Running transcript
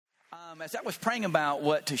As I was praying about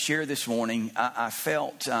what to share this morning, I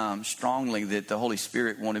felt strongly that the Holy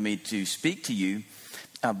Spirit wanted me to speak to you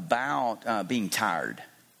about being tired.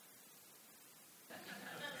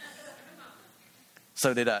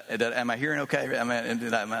 So am I hearing okay?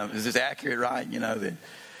 Is this accurate, right? You know,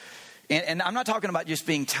 and I'm not talking about just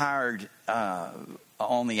being tired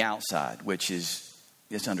on the outside, which is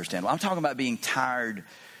understandable. I'm talking about being tired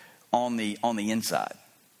on the inside.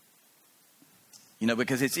 You know,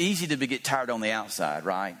 because it's easy to get tired on the outside,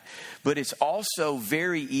 right? But it's also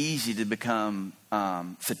very easy to become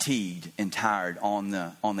fatigued and tired on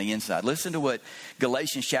the inside. Listen to what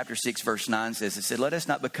Galatians chapter 6, verse 9 says. It said, let us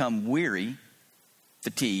not become weary,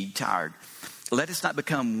 fatigued, tired. Let us not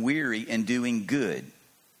become weary in doing good.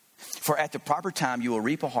 For at the proper time you will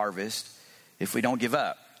reap a harvest if we don't give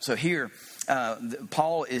up. So here,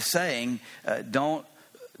 Paul is saying,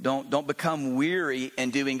 don't become weary in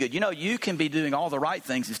doing good. You know, you can be doing all the right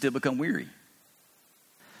things and still become weary.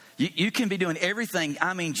 You can be doing everything,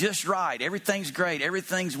 just right. Everything's great.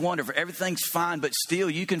 Everything's wonderful. Everything's fine. But still,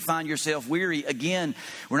 you can find yourself weary. Again,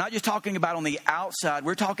 we're not just talking about on the outside.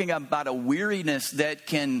 We're talking about a weariness that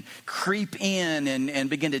can creep in and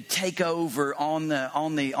begin to take over on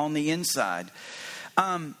the inside.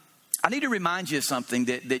 I need to remind you of something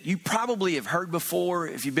that you probably have heard before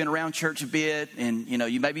if you've been around church a bit, and you know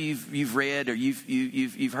you've read or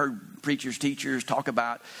you've heard preachers, teachers talk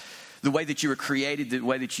about the way that you were created, the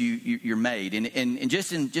way that you're made, and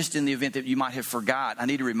just in the event that you might have forgot, I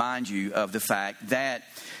need to remind you of the fact that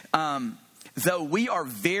though we are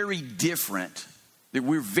very different. That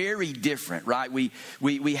we're very different, right? We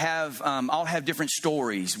have all have different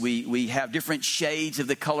stories. We have different shades of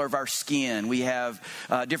the color of our skin. We have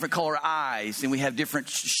different color eyes, and we have different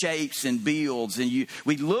shapes and builds. And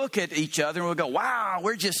we look at each other and we'll go, "Wow,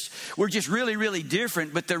 we're just really, really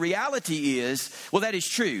different." But the reality is, well, that is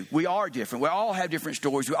true. We are different. We all have different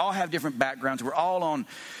stories. We all have different backgrounds. We're all on,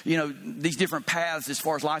 these different paths as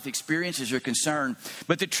far as life experiences are concerned.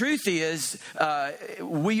 But the truth is,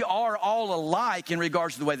 we are all alike in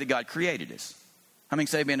regards to the way that God created us. How many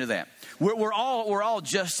say amen to that? We're all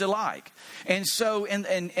just alike. And so in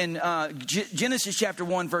Genesis chapter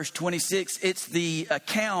 1 verse 26, it's the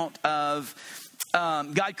account of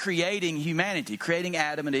God creating humanity, creating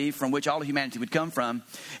Adam and Eve, from which all of humanity would come from.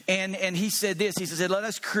 And he said this, he said, let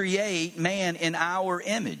us create man in our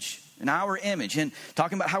image. In our image. And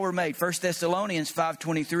talking about how we're made, 1 Thessalonians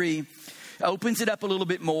 5:23 opens it up a little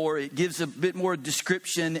bit more. It gives a bit more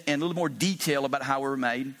description and a little more detail about how we're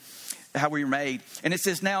made. And it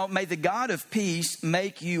says, now may the God of peace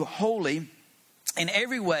make you holy in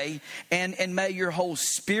every way, and may your whole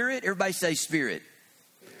spirit, everybody say spirit,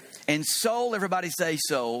 and soul, everybody say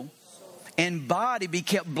soul, and body be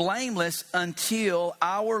kept blameless until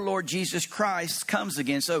our Lord Jesus Christ comes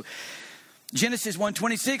again. So Genesis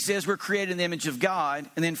 1:26 says we're created in the image of God.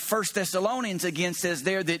 And then 1 Thessalonians again says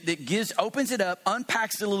there that opens it up,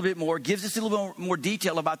 unpacks it a little bit more, gives us a little bit more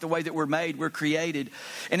detail about the way that we're made, we're created.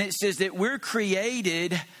 And it says that we're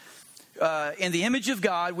created in the image of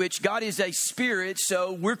God, which God is a spirit,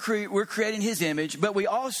 so we're created in his image, but we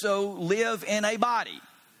also live in a body,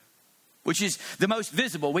 which is the most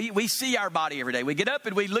visible. We see our body every day. We get up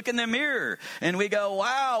and we look in the mirror and we go,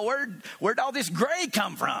 wow, where'd all this gray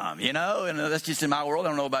come from? And that's just in my world. I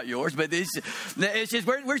don't know about yours, but it's just,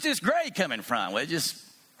 where's this gray coming from? Well, it just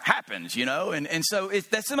happens, and so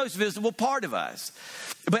that's the most visible part of us.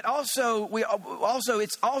 But also,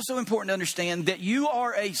 it's also important to understand that you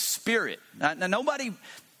are a spirit. Now nobody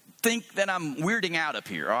think that I'm weirding out up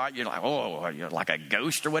here. All right? You're like, oh, you're like a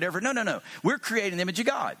ghost or whatever. No. We're created in the image of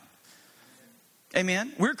God.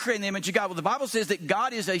 Amen. We're created in the image of God. Well, the Bible says that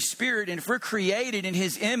God is a spirit, and if we're created in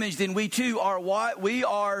his image, then we too are what? We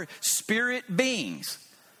are spirit beings.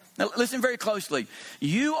 Now, listen very closely.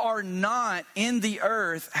 You are not in the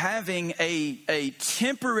earth having a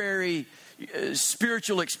temporary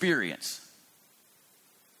spiritual experience.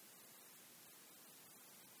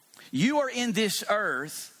 You are in this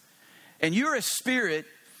earth, and you're a spirit,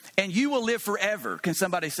 and you will live forever. Can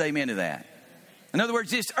somebody say amen to that? In other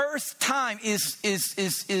words, this earth time is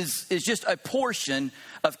just a portion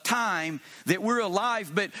of time that we're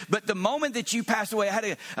alive. But the moment that you pass away,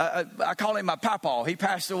 I call him my papa. He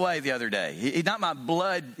passed away the other day. He's not my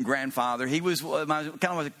blood grandfather. He was kind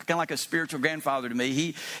of like a spiritual grandfather to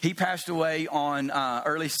me. He passed away on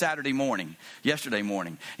early Saturday morning, yesterday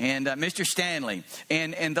morning. And Mr. Stanley.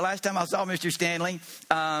 And the last time I saw Mr. Stanley,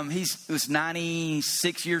 he was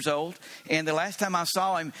 96 years old. And the last time I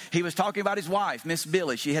saw him, he was talking about his wife, Miss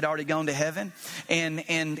Billy. She had already gone to heaven.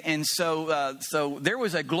 And so there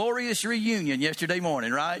was a glorious reunion yesterday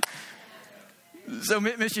morning, right? So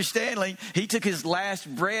Mr. Stanley, he took his last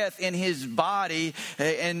breath in his body,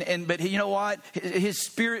 but you know what? His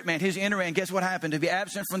spirit man, his inner man, guess what happened? To be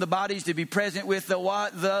absent from the bodies, to be present with the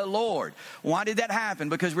what? The Lord. Why did that happen?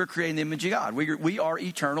 Because we're creating the image of God. We are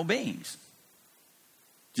eternal beings.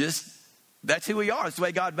 That's who we are. That's the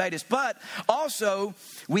way God made us. But also,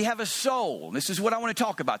 we have a soul. This is what I want to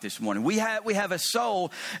talk about this morning. We have a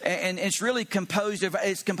soul, and it's really composed of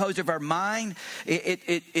our mind.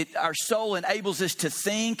 Our soul enables us to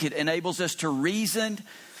think. It enables us to reason.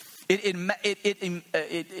 It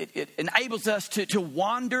enables us to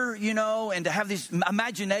wander, and to have this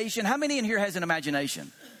imagination. How many in here has an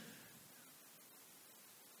imagination?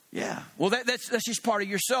 Yeah, well, that's just part of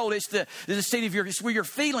your soul. It's the state of it's where your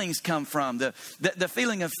feelings come from. The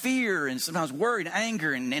feeling of fear and sometimes worry and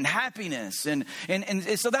anger and happiness and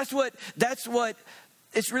so that's what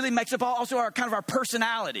it really makes up. Also, our kind of our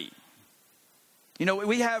personality.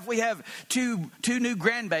 We have two new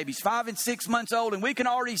grandbabies, 5 and 6 months old, and we can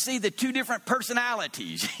already see the two different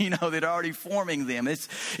personalities, that are already forming them.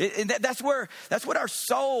 That's what our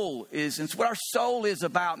soul is, and it's what our soul is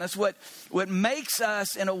about, and that's what makes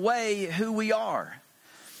us, in a way, who we are.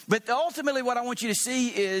 But ultimately, what I want you to see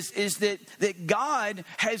is that God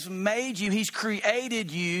has made you. He's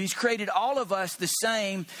created you. He's created all of us the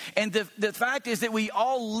same, and the fact is that we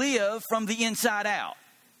all live from the inside out.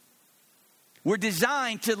 We're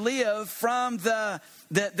designed to live from the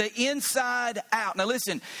inside out. Now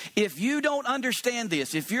listen, if you don't understand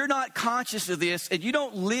this, if you're not conscious of this, and you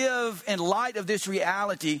don't live in light of this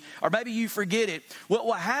reality, or maybe you forget it, what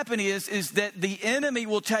will happen is that the enemy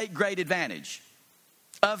will take great advantage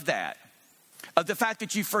of that. Of the fact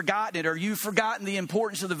that you've forgotten it, or you've forgotten the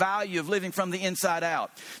importance of the value of living from the inside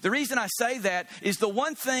out. The reason I say that is the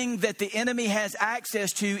one thing that the enemy has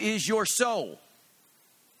access to is your soul.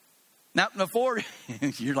 Now, before,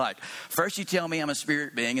 you're like, first you tell me I'm a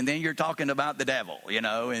spirit being, and then you're talking about the devil,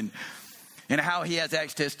 and how he has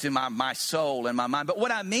access to my soul and my mind. But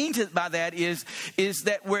what I mean by that is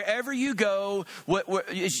that wherever you go,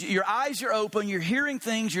 your eyes are open, you're hearing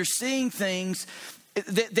things, you're seeing things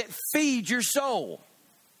that feed your soul.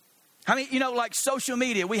 I mean, like social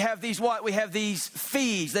media, we have these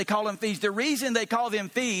feeds. They call them feeds. The reason they call them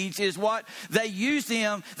feeds is what? They use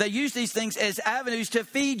these things as avenues to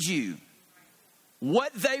feed you.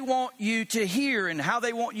 What they want you to hear and how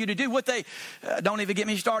they want you to do. Don't even get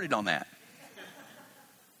me started on that.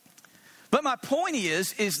 But my point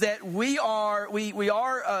is that we are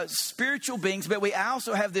spiritual beings, but we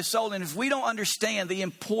also have this soul. And if we don't understand the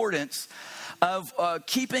importance of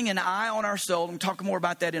keeping an eye on our soul, and talk more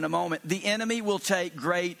about that in a moment, the enemy will take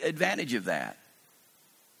great advantage of that.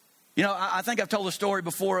 I think I've told a story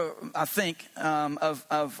before, of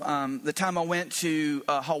the time I went to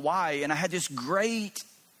Hawaii, and I had this great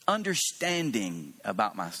understanding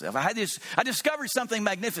about myself. I discovered something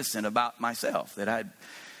magnificent about myself that I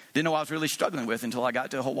didn't know I was really struggling with until I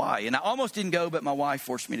got to Hawaii. And I almost didn't go, but my wife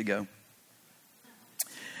forced me to go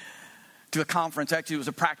to a conference. Actually, it was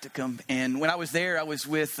a practicum. And when I was there, I was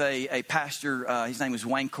with a pastor. His name was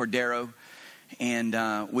Wayne Cordero.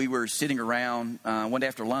 And we were sitting around one day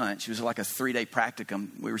after lunch. It was like a 3-day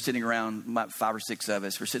practicum. We were sitting around, about 5 or 6 of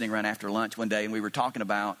us. We're sitting around after lunch one day, and we were talking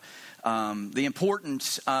about the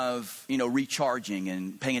importance of, recharging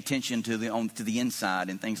and paying attention to the inside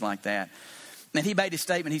and things like that. And he made a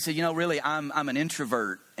statement. He said, really, I'm an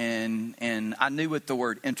introvert. And I knew what the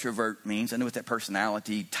word introvert means. I knew what that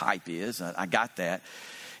personality type is. I got that.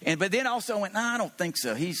 But then also went, no, I don't think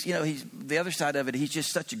so. He's the other side of it. He's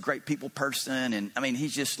just such a great people person. And I mean,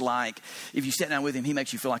 he's just like, if you sit down with him, he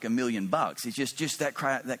makes you feel like $1 million. He's just that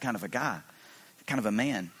kind of a guy, kind of a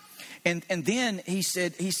man. And then he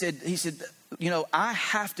said, I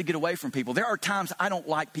have to get away from people. There are times I don't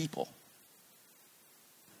like people.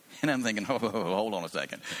 And I'm thinking, hold on a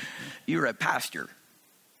second. You're a pastor.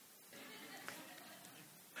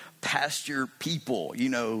 Pasture people,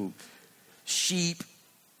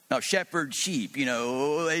 shepherd sheep,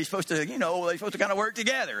 they're supposed to kind of work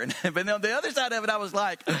together. But on the other side of it, I was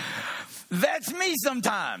like, that's me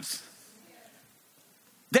sometimes.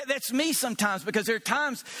 That's me sometimes, because there are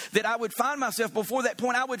times that I would find myself, before that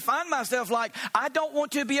point, I would find myself like, I don't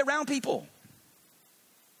want to be around people.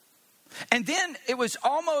 And then it was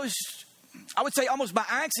almost by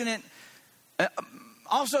accident,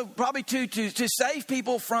 also probably to save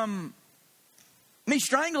people from me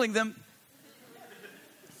strangling them.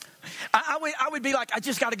 I would be like, I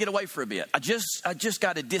just got to get away for a bit. I just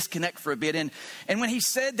got to disconnect for a bit. And when he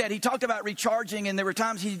said that, he talked about recharging, and there were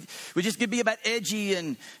times he would just be about edgy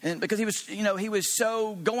and because he was, he was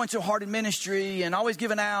so going so hard in ministry and always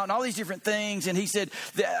giving out and all these different things. And he said,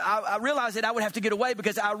 I realized that I would have to get away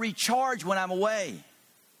because I recharge when I'm away.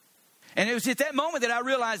 And it was at that moment that I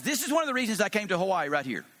realized this is one of the reasons I came to Hawaii right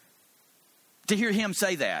here, to hear him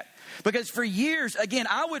say that. Because for years, again,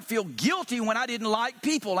 I would feel guilty when I didn't like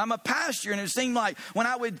people. I'm a pastor, and it seemed like when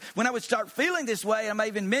I would start feeling this way, I may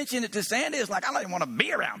even mention it to Sandy, it's like I don't even want to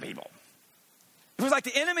be around people. It was like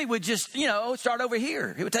the enemy would just, start over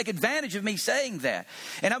here. He would take advantage of me saying that.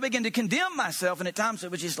 And I began to condemn myself, and at times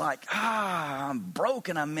it was just like, I'm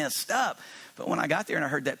broken, I'm messed up. But when I got there and I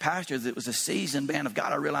heard that pastor that was a seasoned man of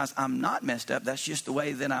God, I realized I'm not messed up. That's just the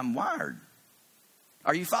way that I'm wired.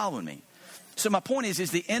 Are you following me? So my point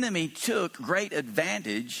is the enemy took great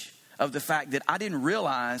advantage of the fact that I didn't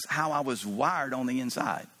realize how I was wired on the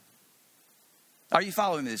inside. Are you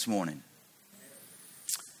following me this morning?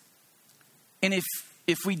 And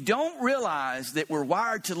if we don't realize that we're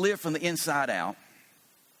wired to live from the inside out,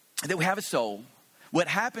 that we have a soul, what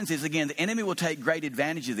happens is, again, the enemy will take great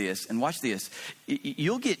advantage of this. And watch this.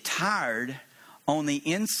 You'll get tired on the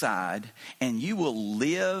inside, and you will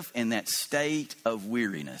live in that state of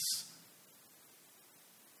weariness.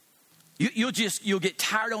 You'll get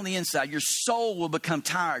tired on the inside. Your soul will become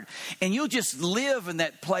tired. And you'll just live in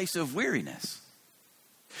that place of weariness.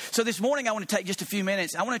 So this morning I want to take just a few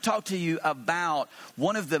minutes. I want to talk to you about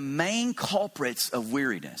one of the main culprits of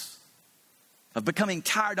weariness, of becoming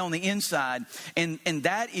tired on the inside. And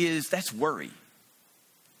that's worry.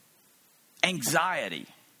 Anxiety.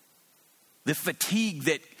 The fatigue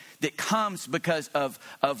that comes because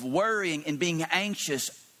of worrying and being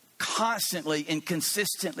anxious, constantly and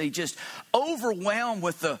consistently, just overwhelmed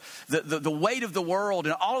with the weight of the world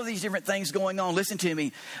and all of these different things going on. Listen to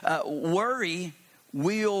me. Worry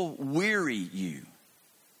will weary you.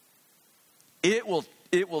 It will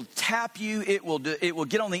tap you. It will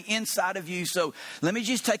get on the inside of you. So let me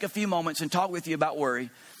just take a few moments and talk with you about worry.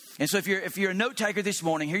 And so if you're a note taker this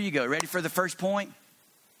morning, here you go. Ready for the first point?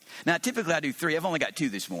 Now, typically I do 3. I've only got 2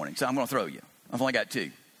 this morning, so I'm going to throw you. I've only got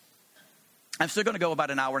 2. I'm still going to go about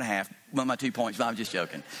an hour and a half with my 2 points, but I'm just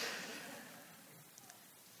joking.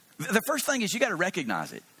 The first thing is you got to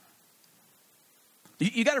recognize it.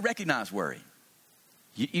 You got to recognize worry.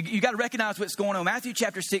 You got to recognize what's going on. Matthew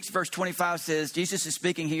chapter 6, verse 25 says, Jesus is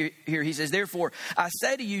speaking here. He says, therefore, I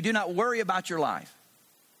say to you, do not worry about your life.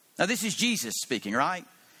 Now, this is Jesus speaking, right?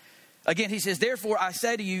 Again, he says, therefore, I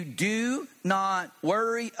say to you, do not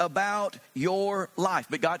worry about your life.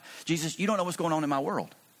 But God, Jesus, you don't know what's going on in my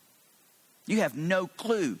world. You have no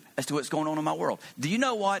clue as to what's going on in my world. Do you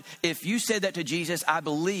know what? If you said that to Jesus, I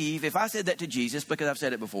believe, if I said that to Jesus, because I've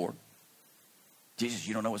said it before, Jesus,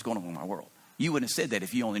 you don't know what's going on in my world. You wouldn't have said that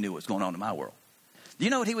if you only knew what's going on in my world. Do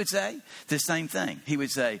you know what he would say? The same thing. He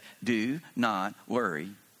would say, do not worry.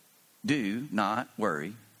 Do not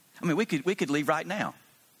worry. I mean, we could leave right now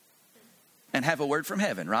and have a word from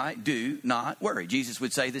heaven, right? Do not worry. Jesus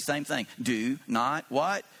would say the same thing. Do not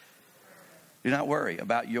what? Do not worry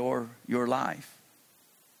about your life.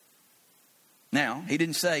 Now, he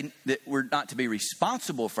didn't say that we're not to be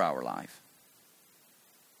responsible for our life.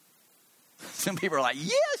 Some people are like,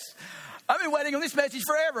 yes, I've been waiting on this message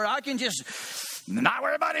forever. I can just not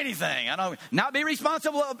worry about anything. I don't not be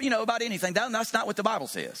responsible, about anything. That's not what the Bible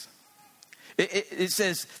says. It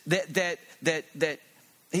says that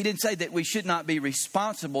he didn't say that we should not be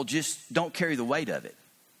responsible. Just don't carry the weight of it.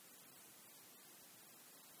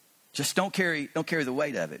 Just don't carry the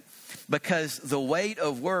weight of it. Because the weight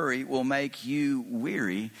of worry will make you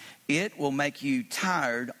weary. It will make you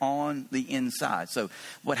tired on the inside. So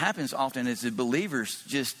what happens often is the believers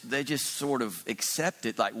they just sort of accept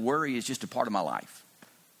it like worry is just a part of my life.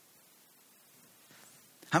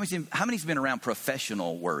 How many's been around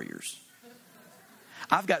professional worriers?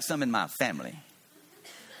 I've got some in my family.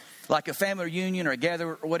 Like a family reunion or a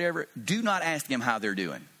gathering or whatever, do not ask them how they're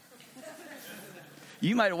doing.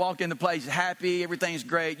 You might have walked in the place happy, everything's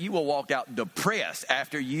great. You will walk out depressed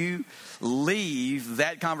after you leave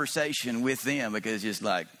that conversation with them because it's just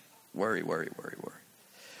like worry.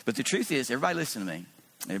 But the truth is, everybody listen to me.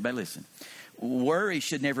 Everybody listen. Worry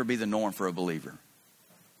should never be the norm for a believer.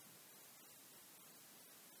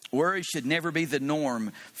 Worry should never be the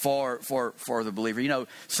norm for the believer.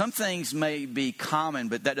 Some things may be common,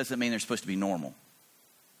 but that doesn't mean they're supposed to be normal.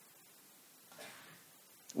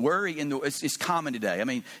 Worry it's common today. I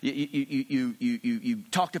mean, you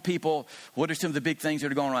talk to people. What are some of the big things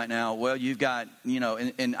that are going on right now? Well, you've got,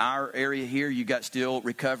 in our area here, you've got still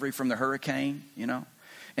recovery from the hurricane,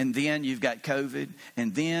 And and then you've got COVID,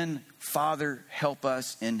 and then, Father, help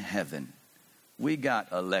us in heaven. We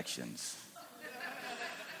got elections.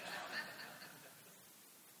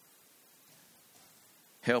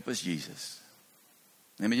 Help us, Jesus.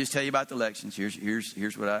 Let me just tell you about the elections.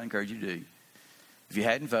 Here's what I encourage you to do. If you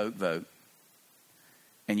hadn't vote.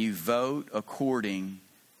 And you vote according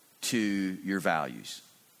to your values.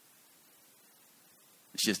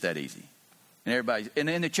 It's just that easy. And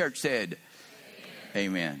then the church said,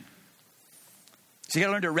 Amen. So you got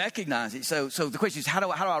to learn to recognize it. So the question is, how do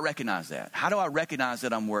I recognize that? How do I recognize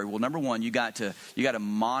that I'm worried? Well, number one, you got to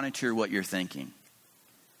monitor what you're thinking.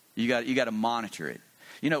 You got to monitor it.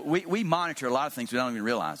 You know, we monitor a lot of things, we don't even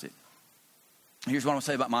realize it. Here's what I'm going to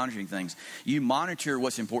say about monitoring things. You monitor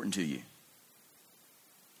what's important to you.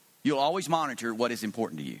 You'll always monitor what is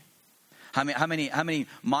important to you. How many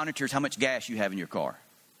monitors how much gas you have in your car?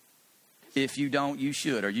 If you don't, you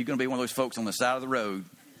should. Are you going to be one of those folks on the side of the road?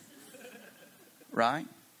 Right?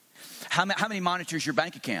 How many monitors your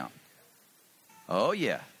bank account? Oh,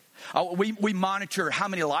 yeah. We monitor how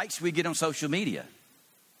many likes we get on social media.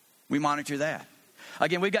 We monitor that.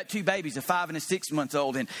 Again, we've got two babies, a 5 and a 6 month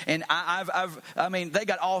old, and I mean, they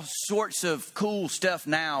got all sorts of cool stuff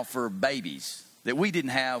now for babies that we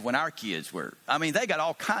didn't have when our kids were. I mean, they got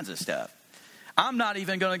all kinds of stuff. I'm not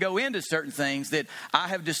even going to go into certain things that I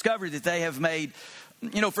have discovered that they have made,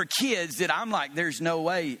 you know, for kids that I'm like, there's no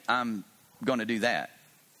way I'm going to do that.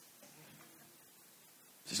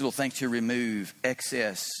 Just little things to remove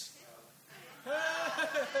excess.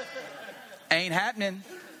 Ain't happening.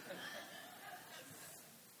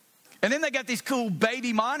 And then they got these cool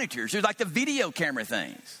baby monitors. They're like the video camera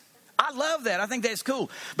things. I love that. I think that's cool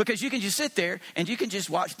because you can just sit there and you can just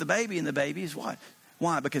watch the baby, and the baby is what?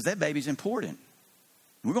 Why? Because that baby's important.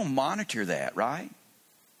 We're going to monitor that, right?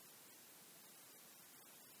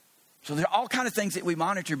 So there are all kinds of things that we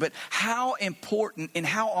monitor, but how important and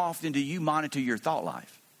how often do you monitor your thought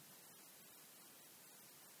life?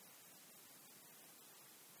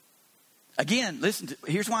 Again, listen,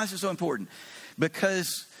 here's why this is so important.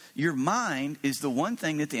 Because your mind is the one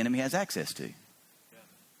thing that the enemy has access to.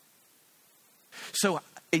 So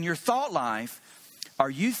in your thought life, are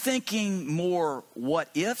you thinking more what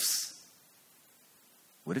ifs?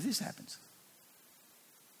 What if this happens?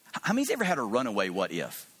 How many's ever had a runaway what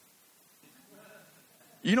if?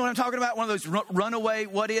 You know what I'm talking about? One of those runaway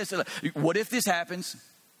what ifs. What if this happens?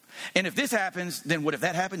 And if this happens, then what if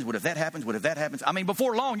that happens? What if that happens? What if that happens? I mean,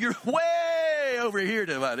 before long, you're way over here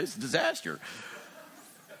to this disaster.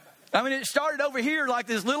 I mean, it started over here like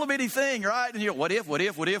this little bitty thing, right? And you're, what if? And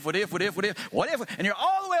you're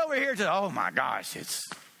all the way over here to, oh my gosh, it's,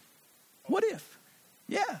 what if?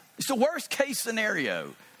 Yeah, it's the worst case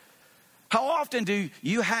scenario. How often do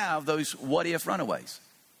you have those what if runaways?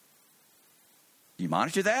 Do you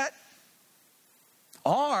monitor that?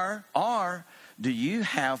 Or do you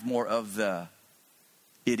have more of the,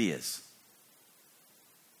 it is?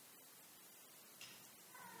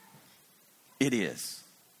 It is.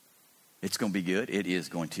 It's going to be good. It is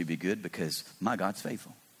going to be good because my God's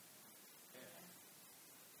faithful.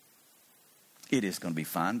 It is going to be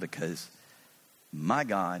fine because my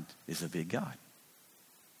God is a big God.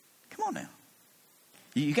 Come on now.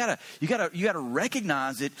 You gotta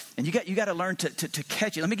recognize it, and you gotta learn to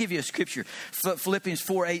catch it. Let me give you a scripture. Philippians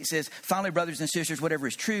 4:8 says, "Finally, brothers and sisters, whatever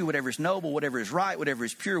is true, whatever is noble, whatever is right, whatever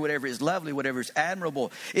is pure, whatever is lovely, whatever is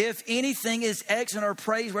admirable, if anything is excellent or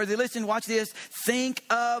praiseworthy, listen, watch this. Think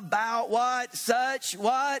about what such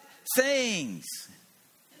what things."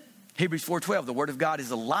 Hebrews 4:12, the word of God is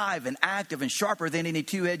alive and active and sharper than any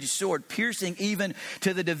two-edged sword, piercing even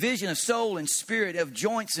to the division of soul and spirit, of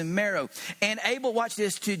joints and marrow, and able, watch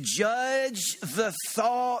this, to judge the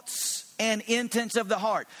thoughts and intents of the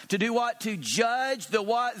heart. To do what? To judge the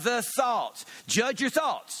what? The thoughts. Judge your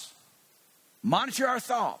thoughts. Monitor our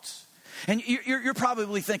thoughts. And you're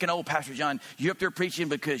probably thinking, oh, Pastor John, you're up there preaching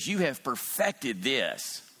because you have perfected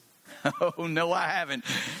this. Oh, no, I haven't.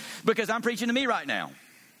 Because I'm preaching to me right now.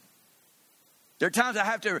 There are times I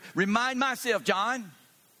have to remind myself, John,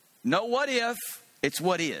 no what if, it's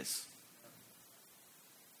what is.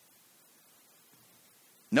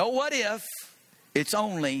 No what if, it's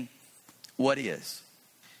only what is.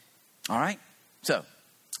 All right? So,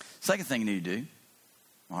 second thing you need to do,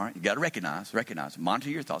 all right, you got to recognize, monitor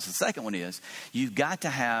your thoughts. The second one is you've got to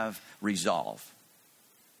have resolve.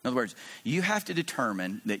 In other words, you have to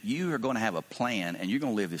determine that you are going to have a plan and you're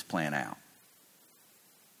going to live this plan out.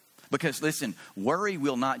 Because listen, worry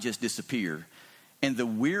will not just disappear, and the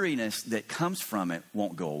weariness that comes from it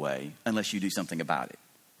won't go away unless you do something about it.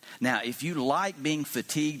 Now, if you like being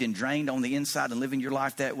fatigued and drained on the inside and living your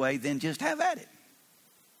life that way, then just have at it.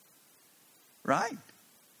 right?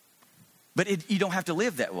 But you don't have to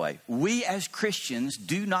live that way. We as Christians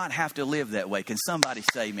do not have to live that way. Can somebody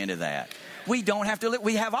say amen to that? We don't have to live.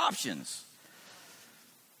 We have options.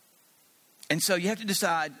 And so you have to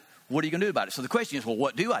decide, what are you going to do about it? So the question is, well,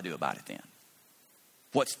 what do I do about it then?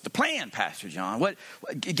 What's the plan, Pastor John?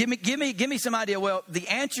 Give me some idea. Well, the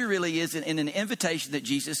answer really is in an invitation that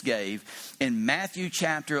Jesus gave in Matthew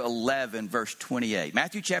chapter 11, verse 28.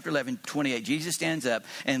 Matthew chapter 11, 28, Jesus stands up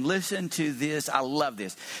and listen to this. I love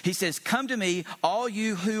this. He says, come to me, all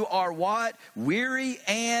you who are what? Weary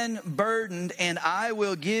and burdened, and I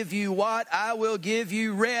will give you what? I will give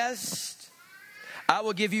you rest. I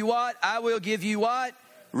will give you what? I will give you what?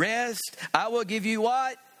 Rest. I will give you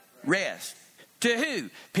what? Rest. To who?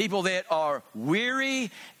 People that are weary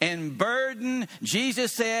and burdened.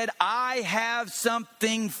 Jesus said, I have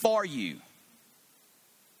something for you.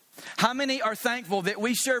 How many are thankful that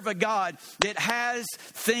we serve a God that has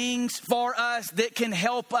things for us that can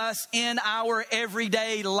help us in our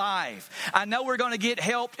everyday life? I know we're going to get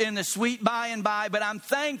help in the sweet by and by, but I'm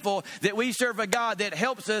thankful that we serve a God that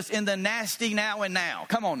helps us in the nasty now and now.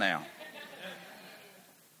 Come on now.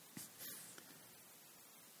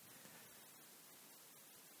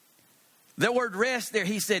 The word rest there,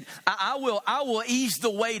 he said, I will ease the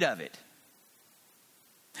weight of it.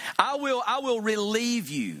 I will relieve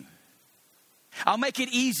you. I'll make it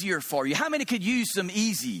easier for you. How many could use some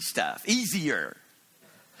easy stuff? Easier.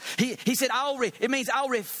 He said, it means I'll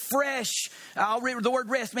refresh. The word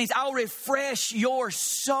rest means I'll refresh your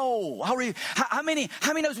soul. How many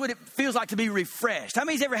knows what it feels like to be refreshed? How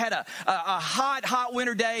many's ever had a hot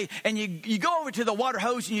winter day and you go over to the water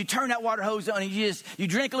hose and you turn that water hose on and you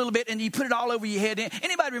drink a little bit and you put it all over your head?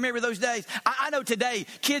 Anybody remember those days? I know today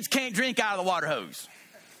kids can't drink out of the water hose.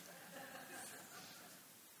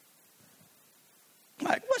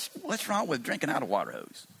 Like, what's wrong with drinking out of water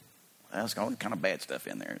hose? That's all kind of bad stuff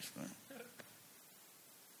in there.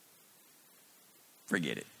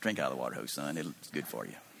 Forget it. Drink out of the water hose, son. It's good for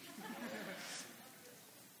you.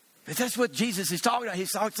 But that's what Jesus is talking about.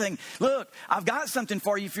 He's saying, look, I've got something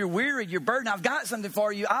for you. If you're weary, you're burdened, I've got something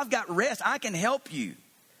for you. I've got rest. I can help you.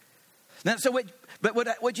 Now,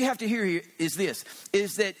 what you have to hear here is this,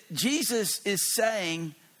 is that Jesus is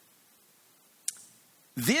saying,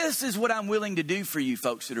 this is what I'm willing to do for you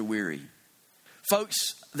folks that are weary.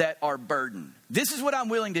 Folks that are burdened. This is what I'm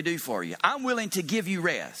willing to do for you. I'm willing to give you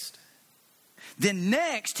rest. Then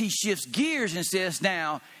next, he shifts gears and says,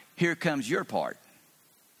 now, here comes your part.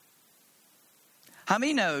 How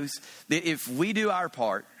many knows that if we do our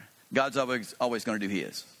part, God's always going to do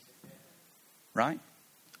his? Right?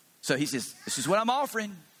 So he says, this is what I'm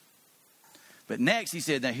offering. But next, he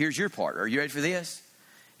said, now here's your part. Are you ready for this?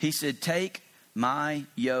 He said, take my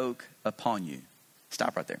yoke upon you.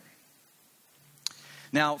 Stop right there.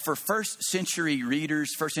 Now, for first century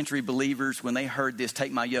readers, first century believers, when they heard this,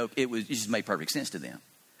 take my yoke, it just made perfect sense to them.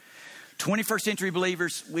 21st century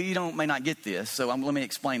believers, we may not get this, so let me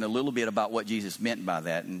explain a little bit about what Jesus meant by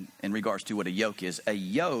that in regards to what a yoke is. A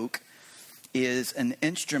yoke is an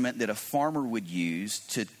instrument that a farmer would use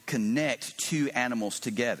to connect two animals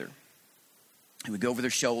together. He would go over their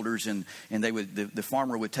shoulders and the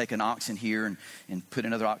farmer would take an oxen here and put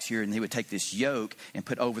another ox here, and he would take this yoke and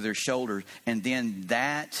put over their shoulder, and then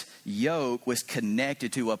that yoke was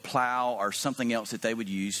connected to a plow or something else that they would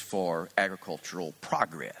use for agricultural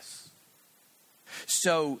progress.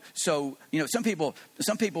 So some people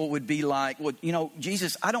would be like, well,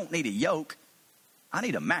 Jesus, I don't need a yoke. I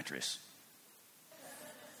need a mattress.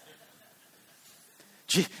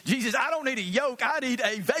 Jesus, I don't need a yoke. I need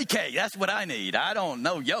a vacay. That's what I need. I don't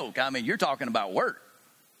know yoke. I mean, you're talking about work.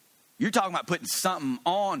 You're talking about putting something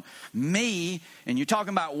on me, and you're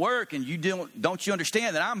talking about work, and don't you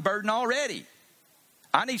understand that I'm burdened already?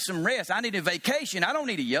 I need some rest. I need a vacation. I don't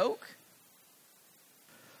need a yoke.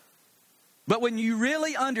 But when you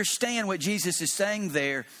really understand what Jesus is saying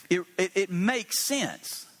there, it makes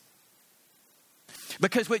sense.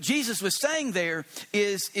 Because what Jesus was saying there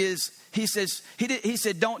is he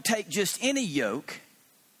said, don't take just any yoke.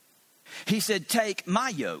 He said, take my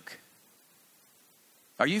yoke.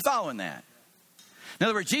 Are you following that? In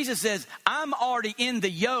other words, Jesus says, I'm already in the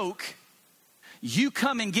yoke. You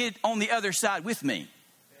come and get on the other side with me.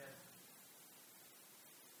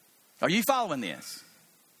 Are you following this?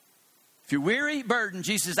 If you're weary, burdened,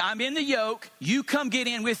 Jesus says, I'm in the yoke. You come get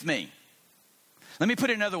in with me. Let me put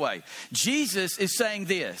it another way. Jesus is saying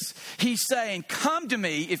this. He's saying, come to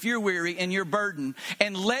me if you're weary and you're burdened,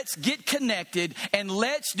 and let's get connected and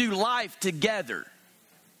let's do life together.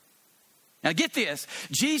 Now get this.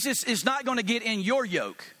 Jesus is not going to get in your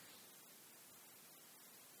yoke.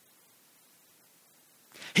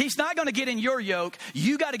 He's not going to get in your yoke.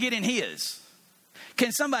 You got to get in his.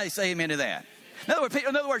 Can somebody say amen to that? In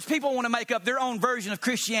other words, people want to make up their own version of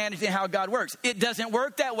Christianity and how God works. It doesn't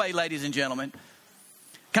work that way, ladies and gentlemen.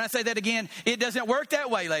 Can I say that again? It doesn't work that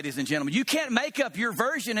way, ladies and gentlemen. You can't make up your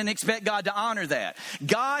version and expect God to honor that.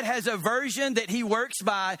 God has a version that he works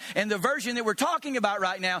by, and the version that we're talking about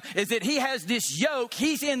right now is that he has this yoke.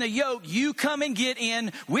 He's in the yoke. You come and get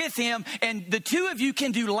in with him, and the two of you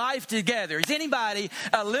can do life together. Is anybody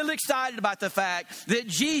a little excited about the fact that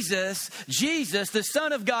Jesus, the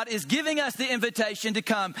Son of God, is giving us the invitation to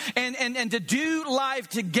come and to do life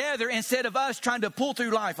together instead of us trying to pull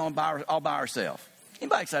through life all by ourselves?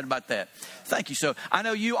 Anybody excited about that? Thank you. So I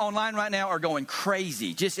know you online right now are going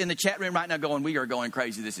crazy. Just in the chat room right now going, we are going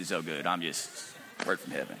crazy. This is so good. I'm just word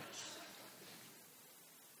from heaven.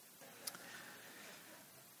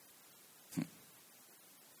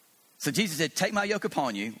 So Jesus said, take my yoke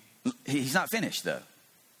upon you. He's not finished though.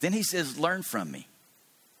 Then he says, learn from me.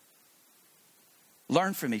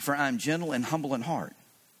 Learn from me, for I am gentle and humble in heart.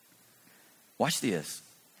 Watch this.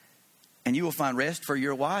 And you will find rest for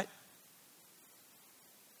your what?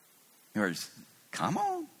 Yours. Come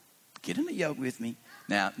on, get in the yoke with me.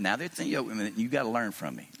 Now that it's in the yoke with me, you got to learn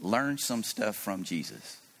from me. Learn some stuff from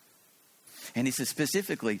Jesus. And he says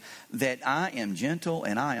specifically that I am gentle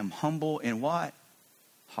and I am humble in what?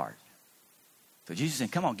 Heart. So Jesus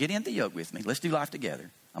said, come on, get in the yoke with me. Let's do life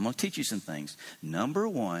together. I'm going to teach you some things. Number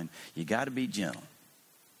one, you got to be gentle.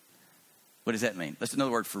 What does that mean? That's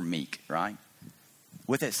another word for meek, right?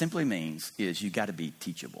 What that simply means is you got to be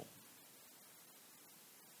teachable.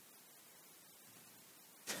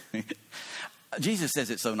 Jesus says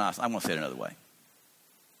it so nice. I'm going to say it another way.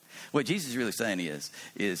 What Jesus is really saying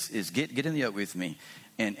is get in the yoke with me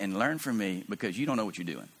and learn from me, because you don't know what you're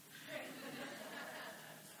doing.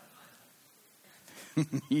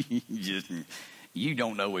 You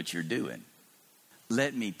don't know what you're doing.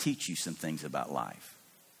 Let me teach you some things about life.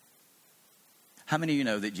 How many of you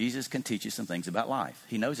know that Jesus can teach you some things about life?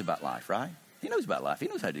 He knows about life, right? He knows about life. He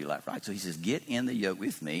knows how to do life, right? So he says, get in the yoke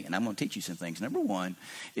with me, and I'm going to teach you some things. Number one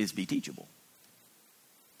is be teachable.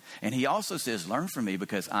 And he also says, learn from me,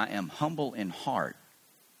 because I am humble in heart.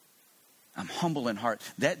 I'm humble in heart.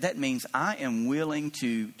 That means I am willing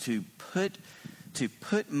to put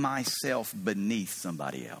myself beneath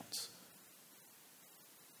somebody else.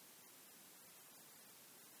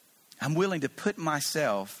 I'm willing to put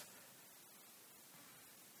myself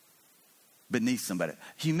beneath somebody.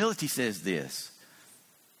 Humility says this: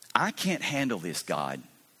 I can't handle this, God,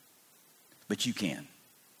 but you can.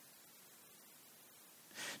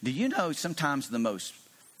 Do you know sometimes the most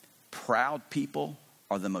proud people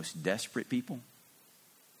are the most desperate people?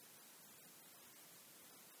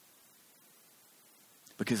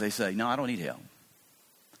 Because they say, no, I don't need help.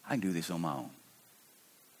 I can do this on my own.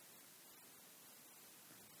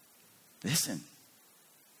 Listen,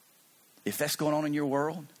 if that's going on in your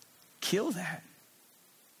world, kill that.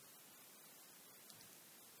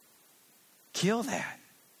 Kill that.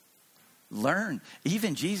 Learn.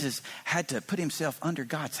 Even Jesus had to put himself under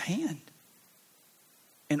God's hand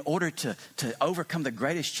in order to overcome the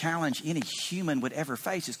greatest challenge any human would ever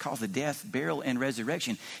face. It's called the death, burial, and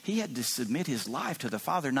resurrection. He had to submit his life to the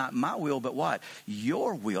Father, not my will, but what?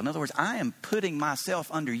 Your will. In other words, I am putting myself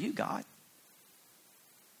under you, God.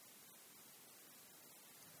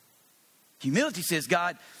 Humility says,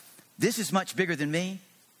 God, this is much bigger than me,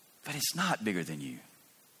 but it's not bigger than you.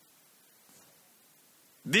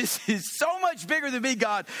 This is so much bigger than me,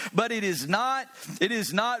 God, but it is not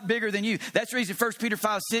bigger than you. That's the reason 1 Peter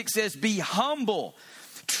 5:6 says, be humble.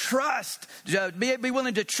 Trust, be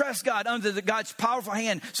willing to trust God under God's powerful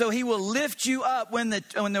hand, so he will lift you up when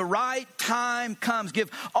the right time comes. Give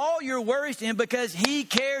all your worries to him, because he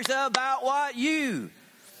cares about what? You.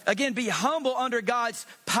 Again, be humble under God's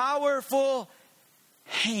powerful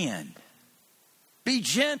hand. Be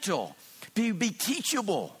gentle. Be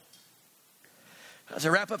teachable. As I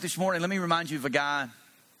wrap up this morning, let me remind you of a guy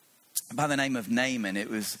by the name of Naaman. It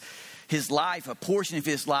was his life, a portion of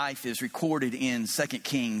his life is recorded in 2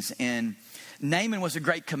 Kings. And Naaman was a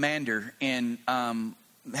great commander and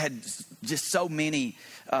had just so many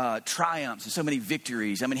triumphs and so many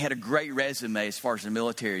victories. I mean, he had a great resume as far as the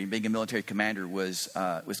military, being a military commander was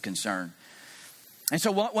concerned. And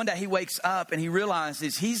so one day he wakes up and he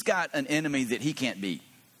realizes he's got an enemy that he can't beat.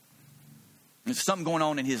 There's something going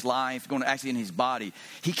on in his life, actually in his body.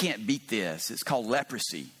 He can't beat this. It's called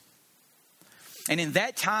leprosy. And in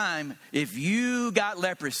that time, if you got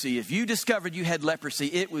leprosy, if you discovered you had leprosy,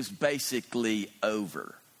 it was basically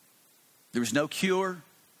over. There was no cure.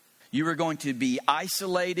 You were going to be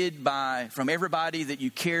isolated from everybody that you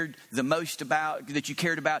cared the most about, that you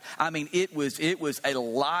cared about. I mean, it was a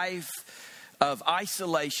life of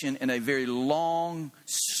isolation and a very long,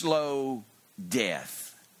 slow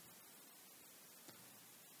death.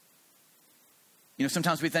 You know,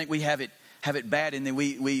 sometimes we think we have it bad, and then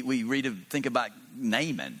we think about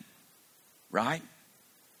Naaman, right?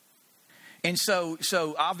 And so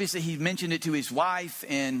obviously he mentioned it to his wife,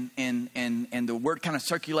 and the word kind of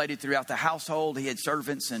circulated throughout the household. He had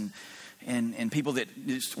servants and people that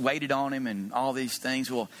just waited on him and all these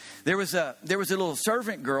things. Well, there was a little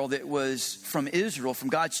servant girl that was from Israel, from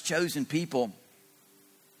God's chosen people.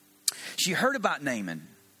 She heard about Naaman,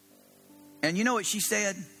 and you know what she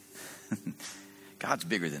said? God's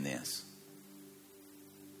bigger than this.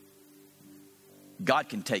 God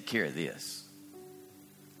can take care of this.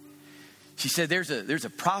 She said, there's a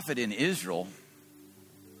prophet in Israel.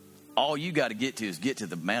 All you got to get to is get to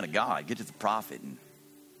the man of God, get to the prophet, and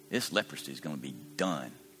this leprosy is going to be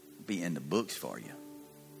done, be in the books for you.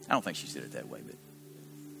 I don't think she said it that way, but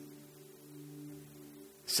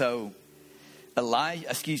so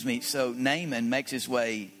Naaman makes his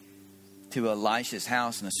way to Elisha's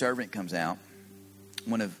house, and a servant comes out.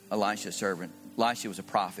 One of Elisha's servants. Elisha was a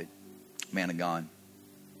prophet, man of God,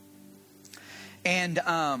 and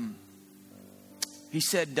he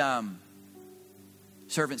said,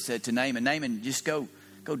 servant said to Naaman, just go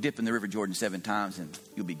dip in the River Jordan 7 times and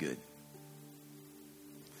you'll be good.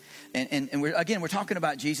 And we're talking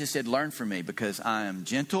about Jesus said, learn from me because I am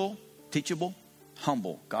gentle, teachable,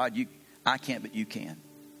 humble. God, I can't, but you can.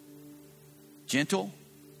 Gentle,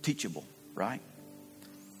 teachable, right?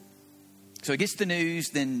 So he gets the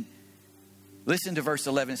news, then listen to verse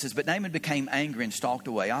 11. It says, but Naaman became angry and stalked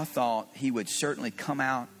away. I thought he would certainly come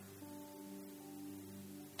out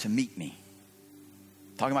to meet me.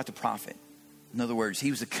 Talking about the prophet. In other words, he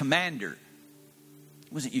was a commander.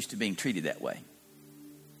 He wasn't used to being treated that way.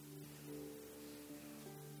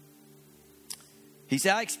 He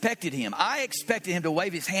said, I expected him to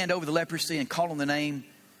wave his hand over the leprosy and call on the name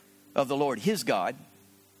of the Lord, his God,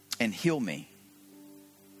 and heal me.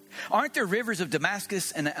 Aren't there rivers of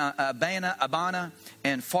Damascus and Abana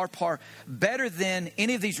and Pharpar better than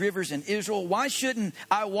any of these rivers in Israel? Why shouldn't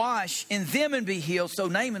I wash in them and be healed? So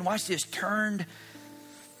Naaman, watch this, turned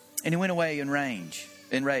and he went away in rage.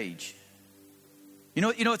 You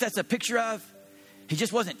know what that's a picture of? He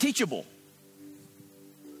just wasn't teachable.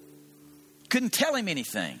 Couldn't tell him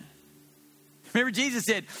anything. Remember Jesus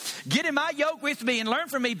said, get in my yoke with me and learn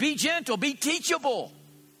from me. Be gentle, be teachable.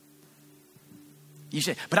 You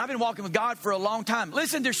say, but I've been walking with God for a long time.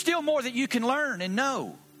 Listen, there's still more that you can learn and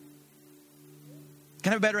know.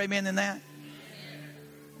 Can I have a better amen than that?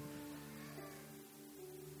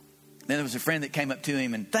 Then there was a friend that came up to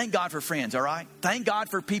him, and thank God for friends, all right? Thank God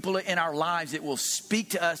for people in our lives that will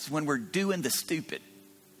speak to us when we're doing the stupid.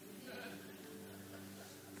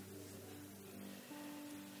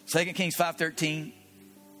 2 Kings 5:13.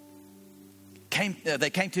 They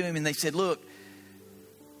came to him and they said, look,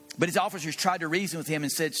 but his officers tried to reason with him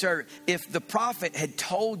and said, sir, if the prophet had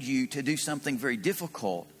told you to do something very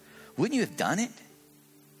difficult, wouldn't you have done it?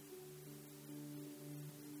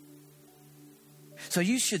 So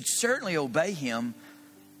you should certainly obey him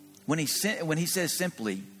when he says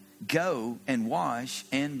simply, go and wash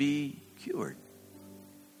and be cured.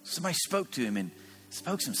 Somebody spoke to him and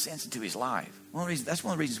spoke some sense into his life. That's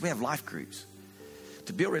one of the reasons we have life groups.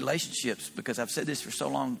 To build relationships, because I've said this for so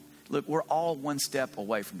long. Look, we're all one step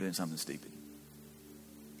away from doing something stupid.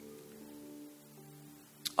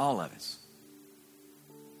 All of us.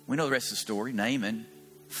 We know the rest of the story. Naaman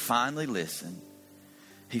finally listened.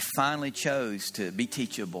 He finally chose to be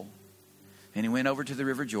teachable. And he went over to the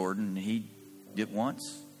River Jordan. And he did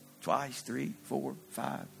once, twice, 3, 4,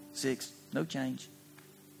 5, 6. No change.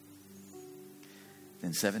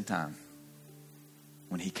 Then 7th time,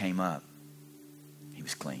 when he came up, he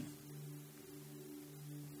was clean.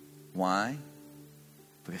 Why?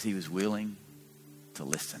 Because he was willing to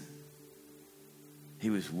listen. He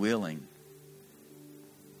was willing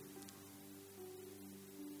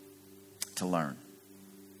to learn.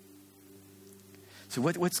 So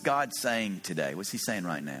what's God saying today? What's he saying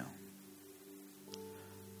right now?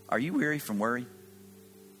 Are you weary from worry?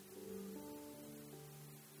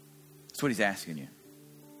 That's what he's asking you.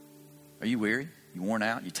 Are you weary? You worn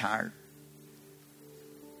out? You tired?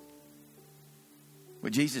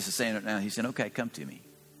 What Jesus is saying right now, he said, okay, come to me.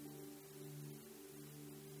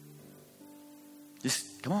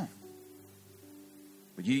 Just come on.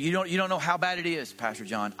 But you don't know how bad it is, Pastor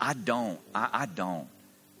John. I don't. I don't.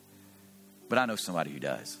 But I know somebody who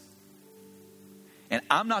does. And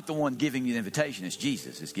I'm not the one giving you the invitation. It's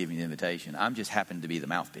Jesus that's giving you the invitation. I'm just happened to be the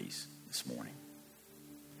mouthpiece this morning.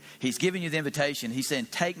 He's giving you the invitation. He's saying,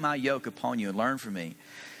 take my yoke upon you and learn from me.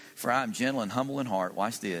 For I am gentle and humble in heart.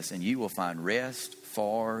 Watch this. And you will find rest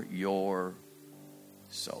for your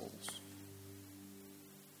souls.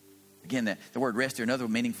 Again, the word rest there, another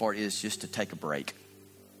meaning for it is just to take a break.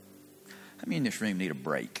 How many in this room need a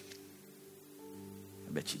break?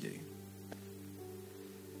 I bet you do.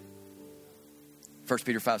 1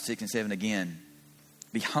 Peter 5, 6, and 7 again.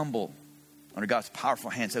 Be humble under God's powerful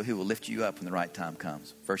hand so he will lift you up when the right time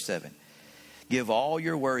comes. Verse 7. Give all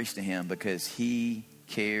your worries to him because he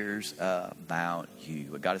cares about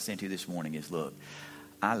you. What God is saying to you this morning is, look,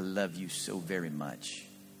 I love you so very much.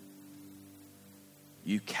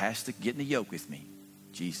 You get in the yoke with me,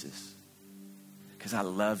 Jesus, because I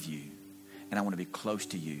love you and I want to be close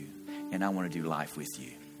to you and I want to do life with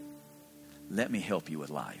you. Let me help you with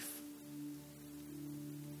life.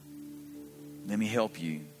 Let me help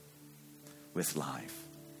you with life.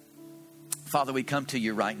 Father, we come to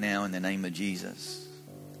you right now in the name of Jesus.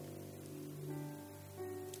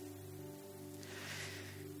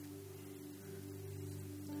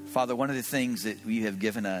 Father, one of the things that you have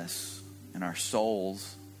given us in our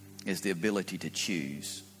souls is the ability to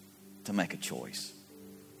choose, to make a choice.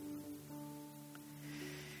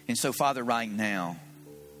 And so, Father, right now,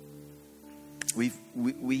 we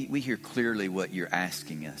hear clearly what you're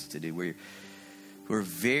asking us to do. We're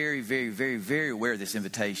very, very, very, very aware of this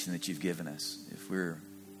invitation that you've given us. If we're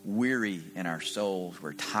weary in our souls,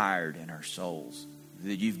 we're tired in our souls,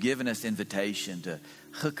 that you've given us invitation to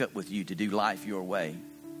hook up with you, to do life your way,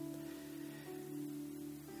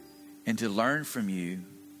 and to learn from you,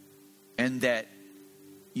 and that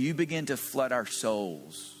you begin to flood our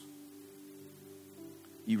souls.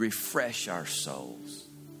 You refresh our souls.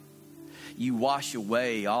 You wash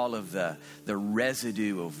away all of the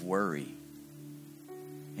residue of worry,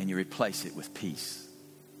 and you replace it with peace.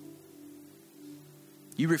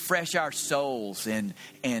 You refresh our souls, and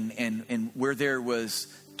where there was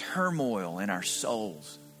turmoil in our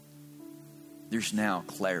souls, there's now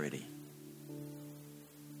clarity.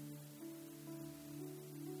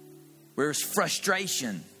 Where there's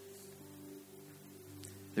frustration,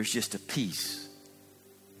 there's just a peace.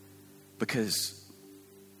 Because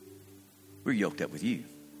we're yoked up with you.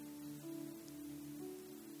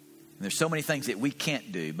 And there's so many things that we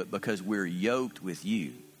can't do, but because we're yoked with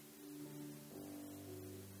you,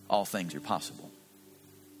 all things are possible.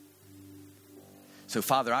 So,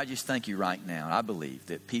 Father, I just thank you right now. And I believe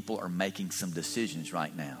that people are making some decisions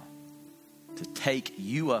right now to take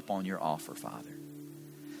you up on your offer, Father.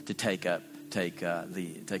 To take up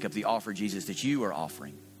the offer, Jesus, that you are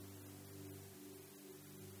offering.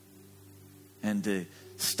 And to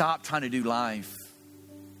stop trying to do life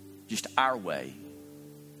just our way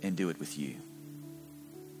and do it with you.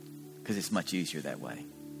 Because it's much easier that way.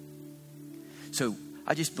 So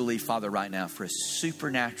I just believe, Father, right now for a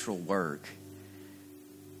supernatural work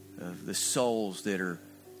of the souls that are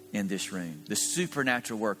in this room. The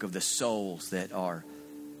supernatural work of the souls that are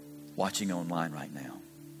watching online right now.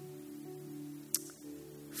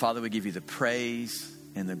 Father, we give you the praise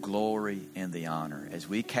and the glory and the honor as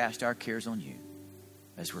we cast our cares on you,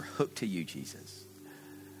 as we're hooked to you, Jesus.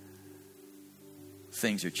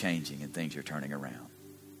 Things are changing and things are turning around.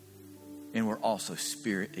 And we're also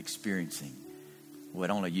experiencing what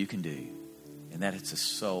only you can do, and that it's a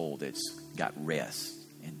soul that's got rest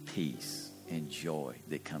and peace and joy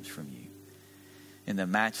that comes from you. In the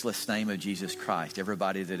matchless name of Jesus Christ,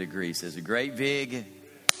 everybody that agrees says a great big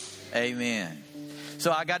amen.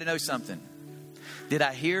 So I got to know something. Did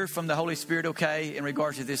I hear from the Holy Spirit okay in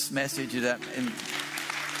regards to this message? And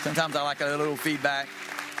sometimes I like a little feedback.